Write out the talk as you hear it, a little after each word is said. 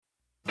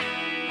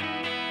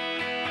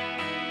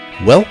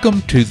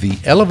Welcome to the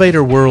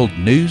Elevator World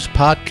News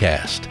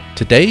Podcast.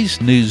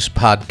 Today's news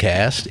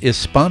podcast is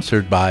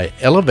sponsored by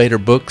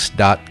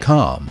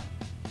elevatorbooks.com.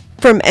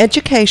 From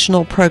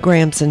educational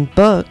programs and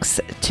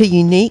books to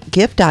unique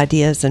gift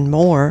ideas and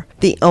more,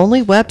 the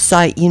only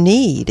website you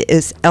need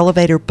is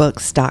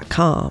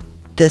elevatorbooks.com.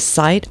 This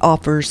site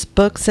offers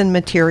books and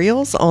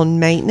materials on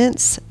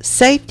maintenance,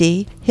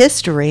 safety,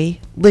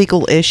 history,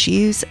 legal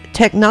issues,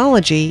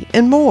 technology,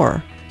 and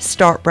more.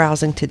 Start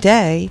browsing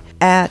today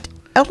at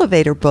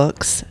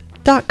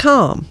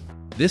elevatorbooks.com.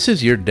 This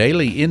is your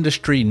daily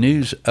industry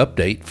news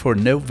update for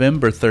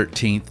November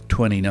 13th,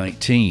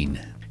 2019.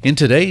 In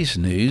today's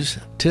news,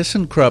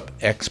 thyssenkrupp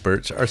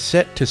experts are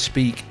set to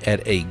speak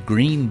at a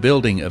green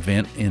building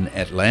event in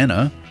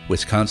Atlanta.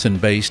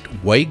 Wisconsin-based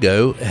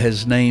Wago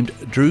has named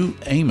Drew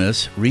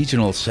Amos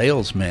Regional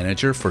Sales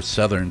Manager for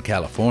Southern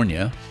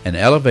California. An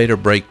elevator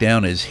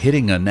breakdown is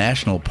hitting a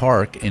national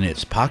park in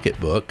its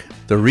pocketbook.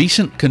 The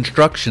recent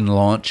construction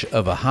launch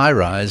of a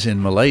high-rise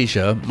in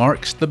Malaysia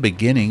marks the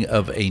beginning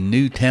of a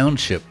new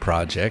township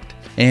project,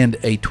 and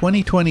a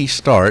 2020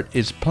 start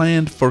is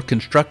planned for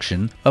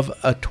construction of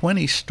a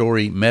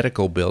 20-story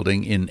medical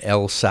building in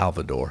El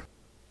Salvador.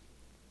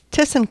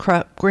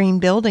 thyssenkrupp green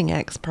building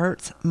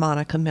experts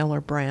Monica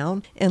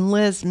Miller-Brown and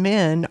Liz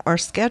Min are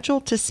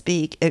scheduled to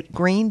speak at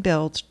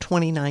Greenbuild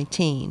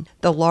 2019,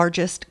 the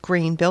largest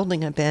green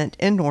building event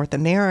in North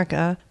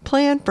America,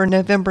 planned for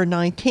November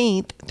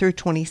 19th through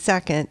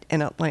 22nd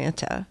in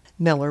Atlanta.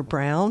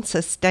 Miller-Brown,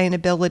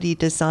 Sustainability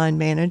Design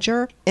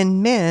Manager,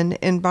 and Min,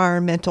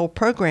 Environmental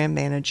Program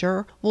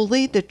Manager, will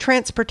lead the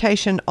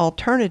Transportation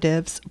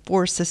Alternatives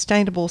for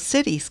Sustainable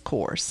Cities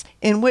course,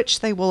 in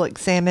which they will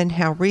examine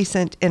how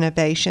recent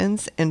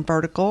innovations in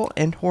vertical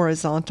and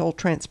horizontal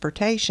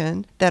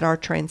transportation that are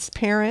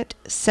transparent,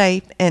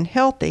 safe, and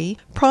healthy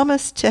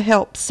promise to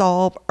help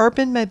solve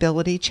urban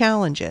mobility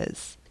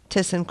challenges.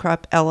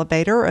 thyssenkrupp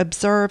Elevator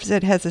observes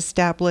it has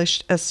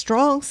established a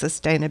strong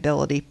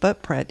sustainability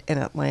footprint in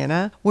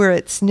Atlanta, where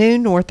its new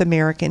North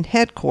American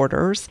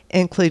headquarters,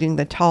 including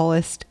the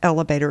tallest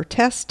elevator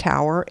test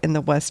tower in the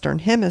Western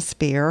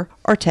Hemisphere,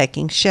 are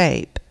taking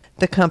shape.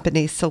 The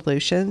company's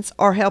solutions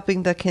are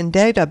helping the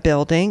Kendeda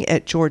building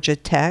at Georgia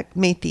Tech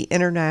meet the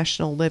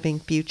International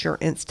Living Future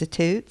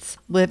Institute's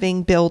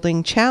Living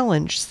Building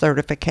Challenge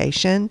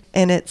certification,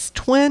 and its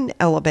twin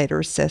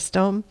elevator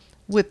system,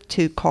 with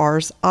two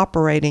cars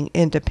operating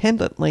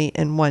independently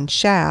in one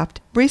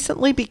shaft,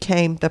 recently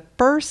became the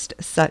first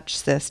such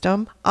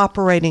system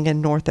operating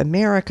in North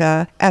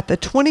America at the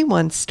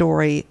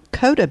 21-story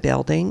Coda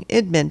building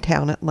in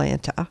Midtown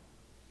Atlanta.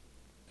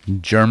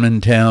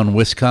 Germantown,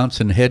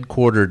 Wisconsin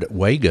headquartered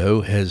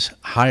Wago has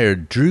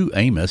hired Drew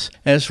Amos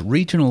as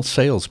Regional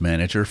Sales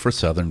Manager for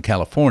Southern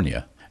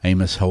California.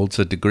 Amos holds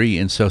a degree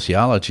in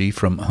sociology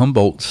from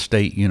Humboldt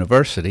State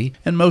University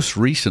and most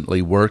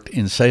recently worked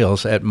in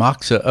sales at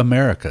Moxa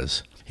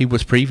Americas. He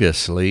was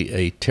previously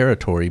a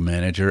territory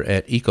manager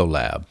at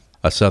Ecolab.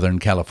 A Southern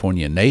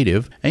California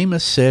native,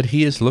 Amos said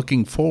he is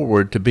looking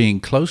forward to being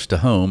close to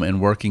home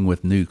and working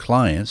with new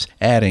clients,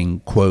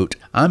 adding, quote,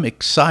 "I'm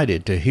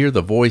excited to hear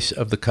the voice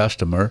of the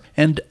customer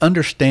and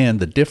understand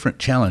the different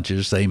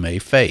challenges they may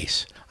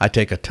face. I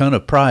take a ton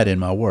of pride in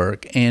my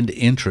work and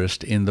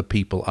interest in the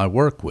people I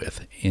work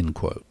with," end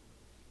quote.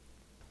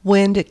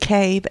 Wind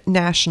Cave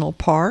National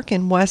Park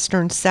in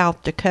western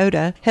South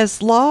Dakota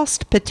has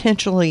lost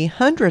potentially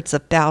hundreds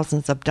of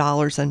thousands of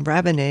dollars in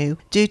revenue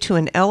due to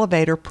an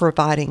elevator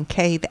providing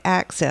cave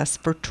access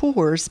for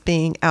tours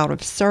being out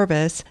of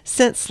service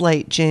since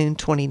late June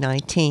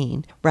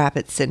 2019,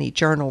 Rapid City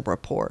Journal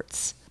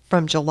reports.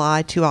 From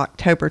July to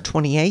October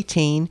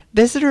 2018,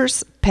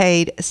 visitors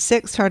paid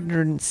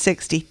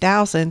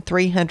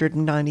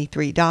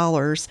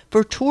 $660,393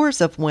 for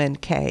tours of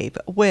Wind Cave,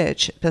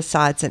 which,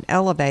 besides an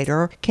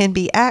elevator, can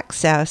be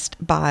accessed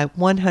by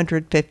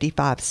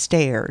 155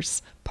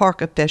 stairs.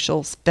 Park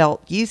officials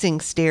felt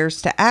using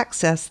stairs to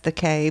access the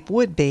cave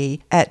would be,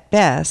 at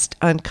best,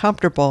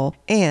 uncomfortable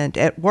and,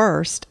 at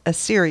worst, a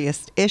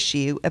serious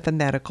issue if a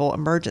medical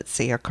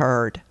emergency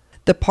occurred.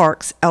 The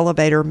park's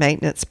elevator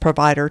maintenance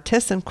provider,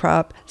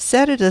 thyssenkrupp,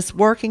 said it is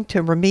working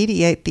to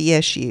remediate the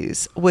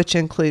issues, which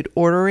include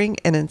ordering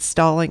and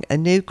installing a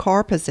new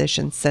car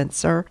position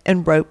sensor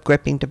and rope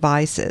gripping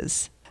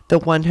devices. The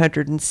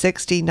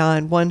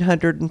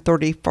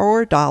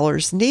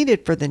 $134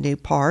 needed for the new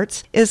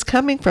parts is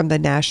coming from the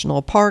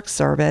National Park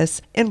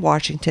Service in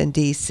Washington,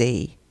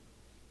 D.C.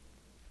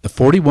 The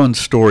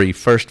 41-story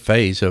first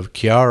phase of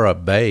Kiara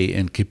Bay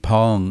in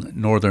Kepong,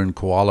 northern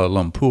Kuala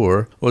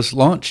Lumpur, was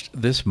launched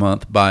this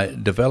month by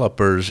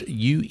developers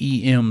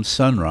UEM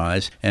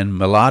Sunrise and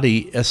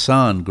Melati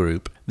Ehsan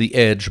Group, The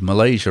Edge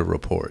Malaysia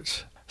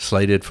reports.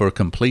 Slated for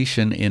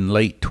completion in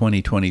late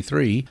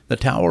 2023, the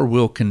tower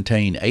will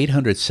contain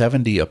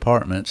 870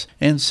 apartments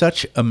and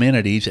such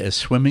amenities as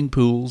swimming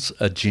pools,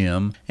 a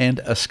gym, and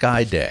a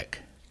sky deck.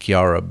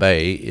 Kiara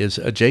Bay is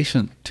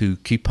adjacent to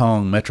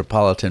Kipong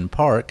Metropolitan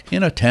Park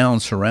in a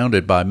town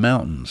surrounded by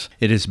mountains.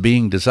 It is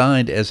being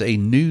designed as a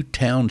new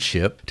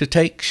township to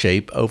take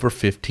shape over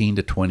 15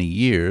 to 20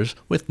 years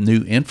with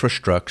new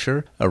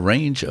infrastructure, a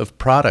range of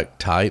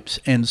product types,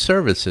 and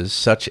services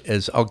such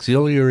as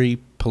auxiliary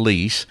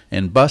police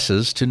and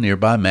buses to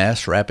nearby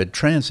mass rapid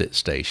transit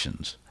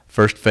stations.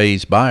 First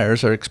phase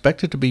buyers are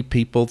expected to be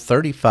people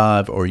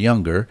 35 or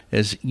younger,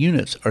 as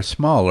units are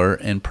smaller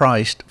and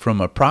priced from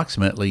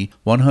approximately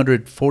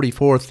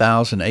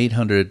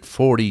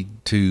 $144,840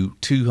 to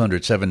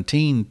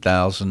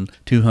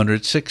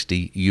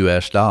 $217,260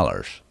 US.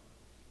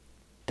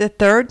 The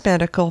third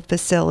medical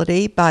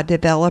facility by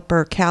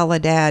developer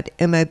Calidad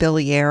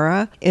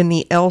Inmobiliaria in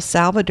the El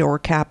Salvador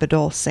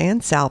capital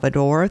San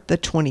Salvador, the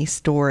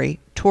 20-story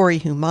Torre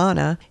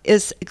Humana,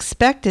 is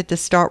expected to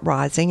start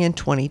rising in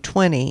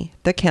 2020,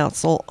 the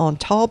Council on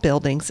Tall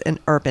Buildings and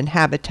Urban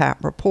Habitat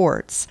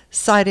reports,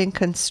 citing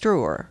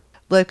Construor.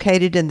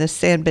 Located in the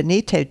San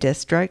Benito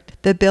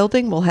district, the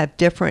building will have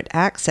different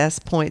access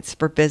points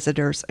for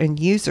visitors and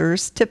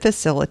users to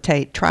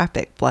facilitate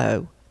traffic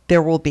flow.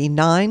 There will be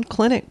 9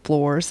 clinic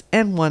floors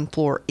and 1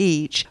 floor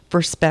each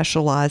for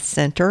specialized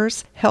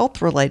centers,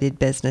 health-related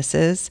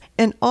businesses,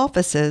 and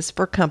offices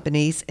for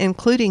companies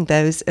including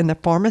those in the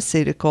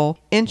pharmaceutical,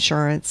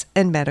 insurance,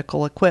 and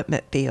medical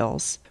equipment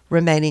fields.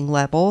 Remaining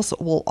levels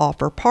will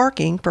offer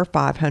parking for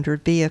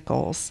 500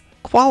 vehicles.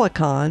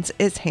 Qualicons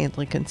is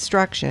handling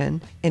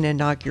construction, and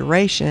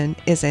inauguration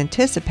is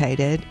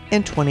anticipated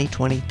in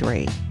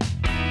 2023.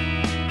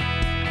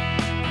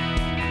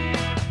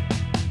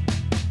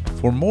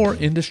 For more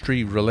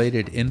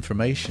industry-related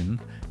information,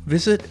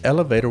 visit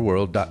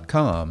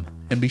elevatorworld.com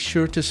and be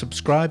sure to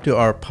subscribe to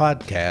our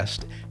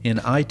podcast in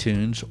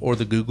iTunes or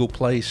the Google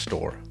Play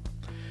Store.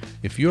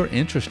 If you're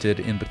interested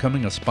in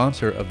becoming a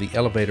sponsor of the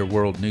Elevator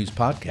World News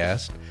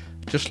Podcast,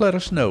 just let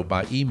us know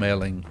by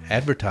emailing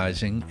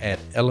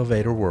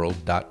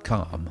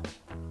advertising@elevatorworld.com.